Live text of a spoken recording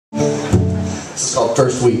This is called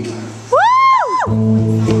First Week. Woo!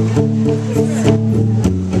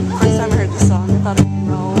 First time I heard this song, I thought it was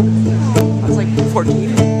wrong. I was like 14.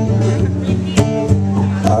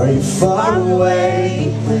 Are you far away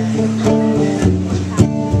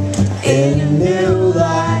in a new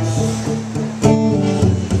life?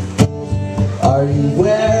 Are you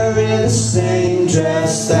wearing the same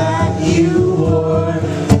dress that you wore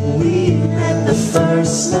when we met the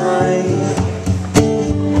first night?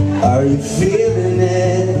 Are you feeling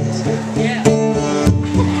it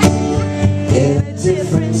in a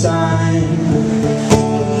different time?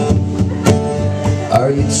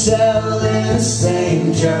 Are you telling the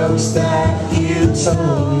same jokes that you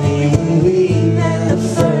told me when we met the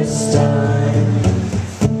first time?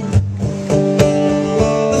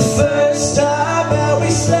 The first time that we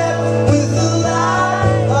slept with the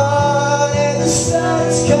light on and the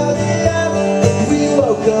sun's coming up and we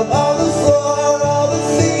woke up on the floor, all the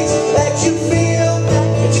things that you feel that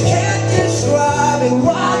you can't describe. And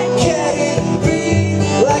why can't it be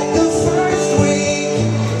like the first week?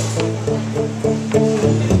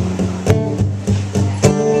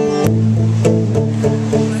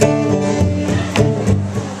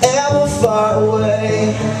 Am I far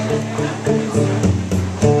away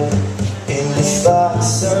in your thoughts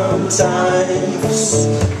sometimes?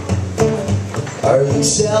 Are you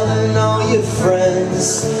telling all your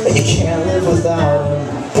friends that you can't live without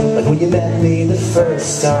them, like when you met me the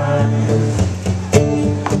first time?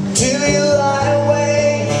 Do you lie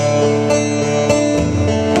awake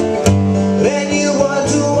and you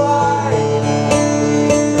wonder why?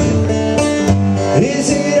 Is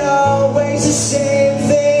it always the same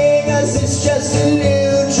thing? Is this just a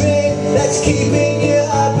new drink that's keeping